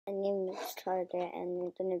My name is Carter, and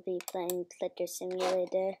I'm gonna be playing Clicker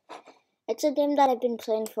Simulator. It's a game that I've been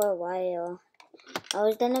playing for a while. I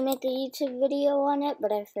was gonna make a YouTube video on it,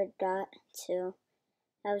 but I forgot to.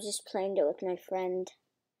 I was just playing it with my friend.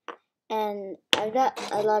 And I got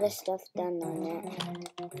a lot of stuff done on it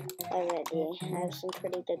already. I have some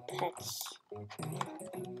pretty good pets.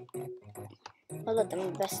 Oh look, I'm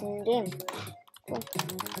investing in the game. Cool.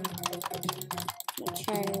 I'm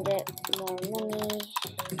trying to get more money.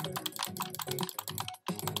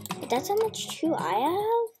 That's how much true I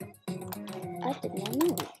have? I did not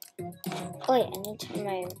know. Oh wait, I need to turn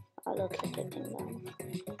my auto clicker thing down.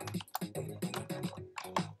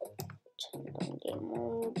 Turn on game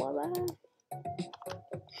mode, blah.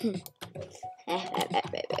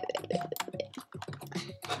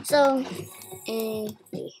 So,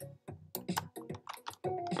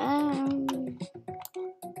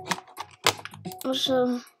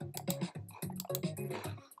 also,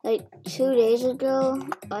 like 2 days ago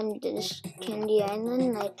on this Candy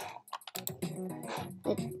Island, like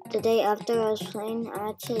the day after I was playing, I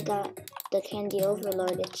actually got the Candy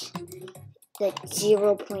Overload. It's like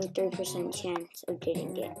 0.3% chance of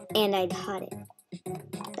getting it, and I got it.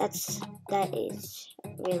 That is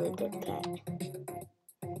really good pet.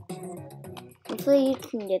 Hopefully you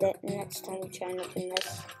can get it next time you try and open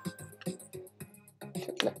this.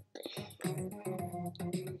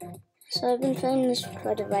 So I've been playing this for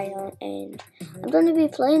quite a while, and I'm going to be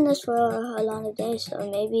playing this for a lot of days, so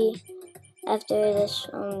maybe after this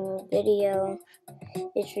video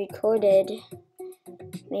is recorded,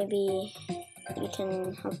 maybe you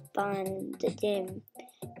can hop on the game,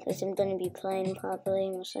 because I'm going to be playing probably,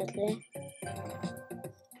 most likely.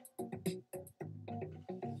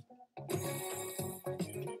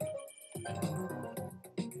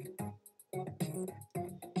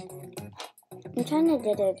 I'm trying to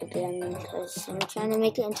get it again, because I'm trying to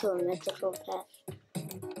make it into a mythical pet.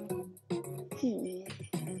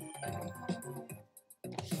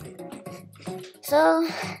 So,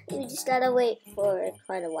 we just gotta wait for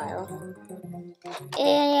quite a while.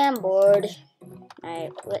 And I'm bored.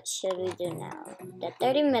 Alright, what should we do now? Got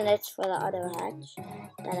 30 minutes for the auto hatch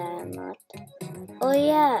that I unlocked. Oh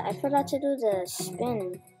yeah, I forgot to do the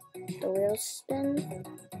spin. The wheel spin.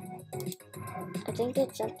 I think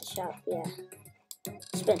it's at the shop, yeah.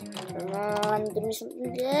 Spin. Come on, give me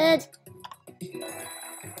something good.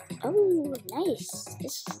 Oh, nice.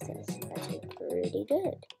 This is actually pretty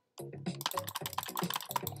good.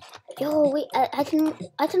 Yo, wait, I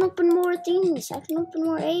can open more things. I can open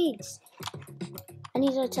more eggs. I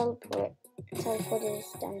need to teleport. Teleport is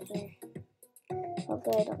down here.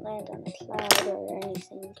 Hopefully I don't land on a cloud or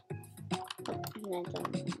anything.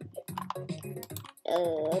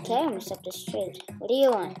 Okay, I'm gonna set this straight. What do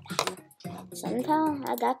you want? Somehow,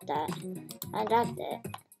 I got that. I got that.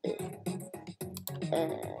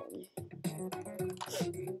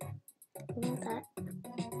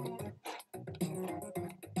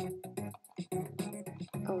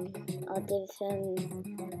 I'll give him.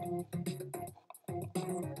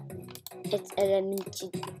 It's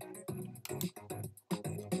elementary.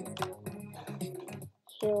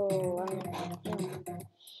 Yo.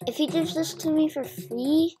 If he gives this to me for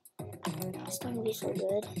free, it's gonna be so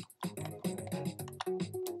good.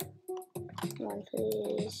 Come on,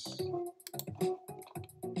 please.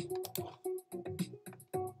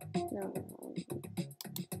 No.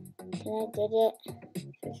 Can I get it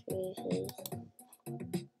for free, please?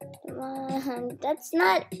 Come on, that's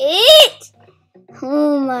not it!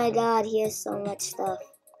 Oh my god, he has so much stuff.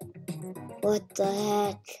 What the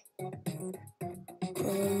heck?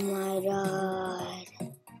 Oh my god.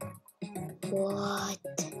 What?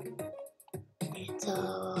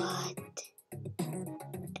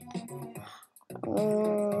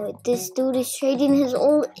 Oh, this dude is trading his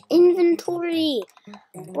old inventory.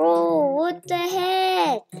 Bro, what the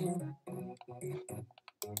heck?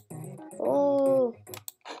 Oh.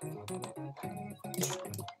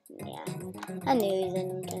 Yeah, I knew he was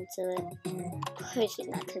gonna cancel it. Of course he's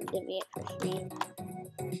not gonna give me it for free.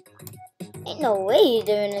 Ain't no way he's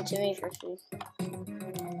doing it to me for free.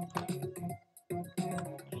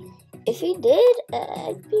 If he did,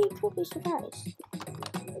 I'd be totally surprised.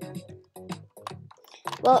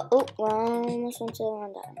 Well, I almost went to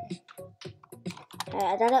one down.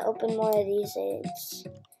 Alright, I gotta open more of these eggs.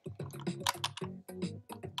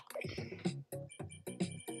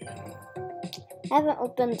 I haven't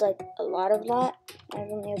opened like a lot. I've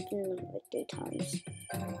only opened them like 3 times.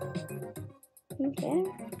 Okay.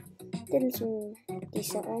 Getting some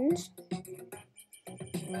decent ones.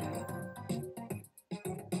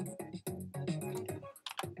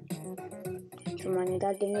 Come on, you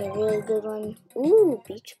gotta give me a really good one. Ooh,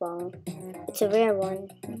 beach ball. It's a rare one.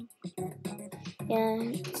 Yeah,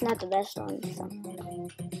 it's not the best one. So.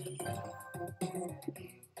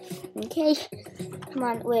 Okay. Come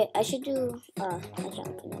on, wait, I should do, I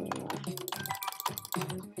can't put anymore.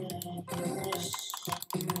 Nice.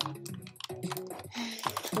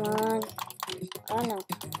 Come on. Oh no.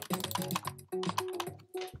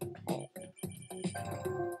 Right.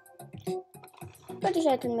 Pretty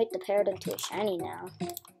sure I can make the parrot into a shiny now.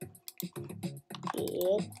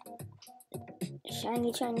 Yeah.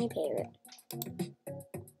 Shiny parrot.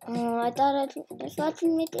 I thought if I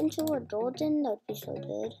can make it into a golden, that'd be so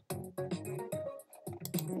good.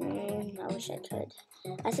 I wish I could.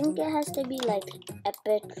 I think it has to be like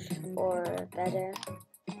epic or better.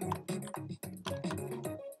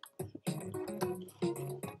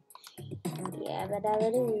 Yeah, but I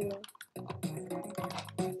would do.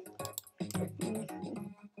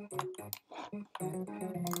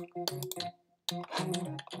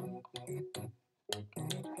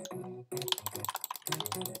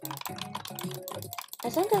 I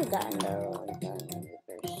think I've gotten the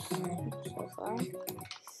reverse so far.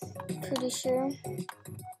 Pretty sure.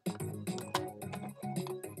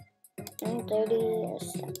 30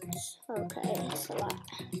 cents. Okay, that's a lot.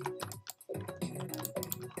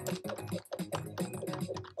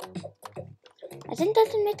 I think I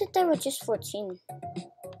can make it there with just 14,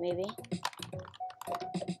 maybe.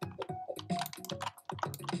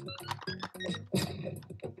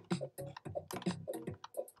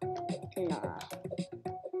 Nah.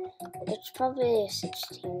 It's probably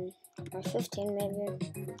 16 or 15 maybe.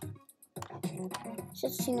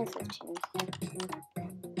 16 or 15.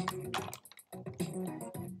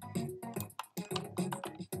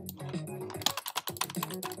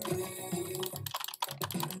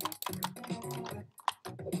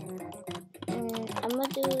 I'm gonna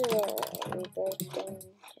do the reverse thing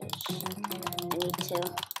because I need to.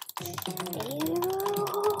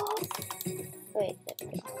 Wait, there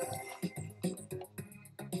we go.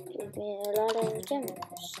 Give me a lot of gems.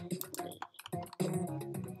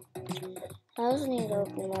 I also need to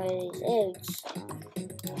open more of these eggs.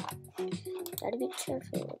 Gotta be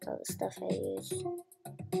careful with all the stuff I use.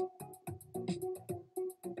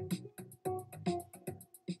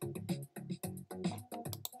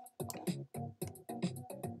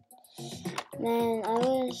 Man,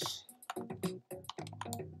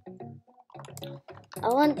 I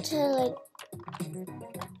want to, like,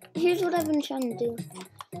 here's what I've been trying to do.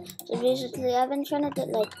 So basically, I've been trying to get,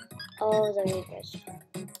 like, all the reverse.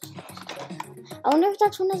 I wonder if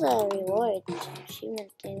that's one of the rewards,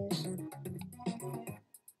 achievement things.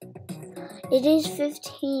 It is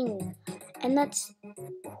 15, and that's,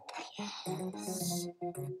 yes.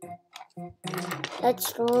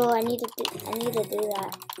 Let's go, I need to do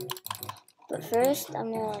that. But first,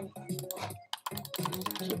 I'm gonna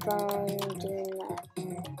keep on doing that.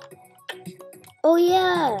 Oh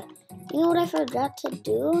yeah! You know what I forgot to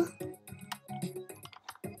do?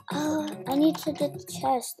 I need to get the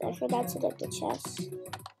chest. I forgot to get the chest.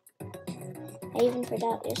 I even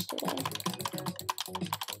forgot yesterday.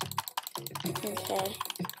 Okay.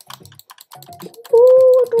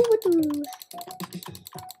 Ooh,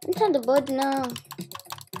 I'm kind of bored now.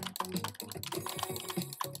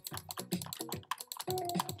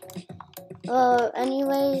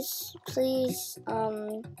 Anyways, please,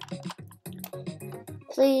 I'm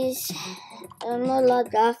gonna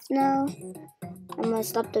log off now. I'm gonna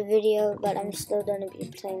stop the video, but I'm still gonna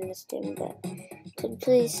be playing this game. But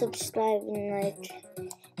please subscribe and like,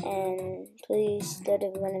 and please go to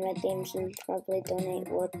one of my games and probably donate.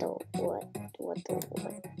 What the?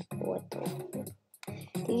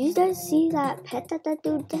 Did you guys see that pet that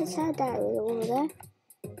dude just had that over there?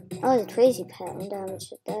 That was a crazy pet. I wonder how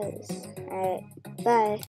much it does. Alright, bye.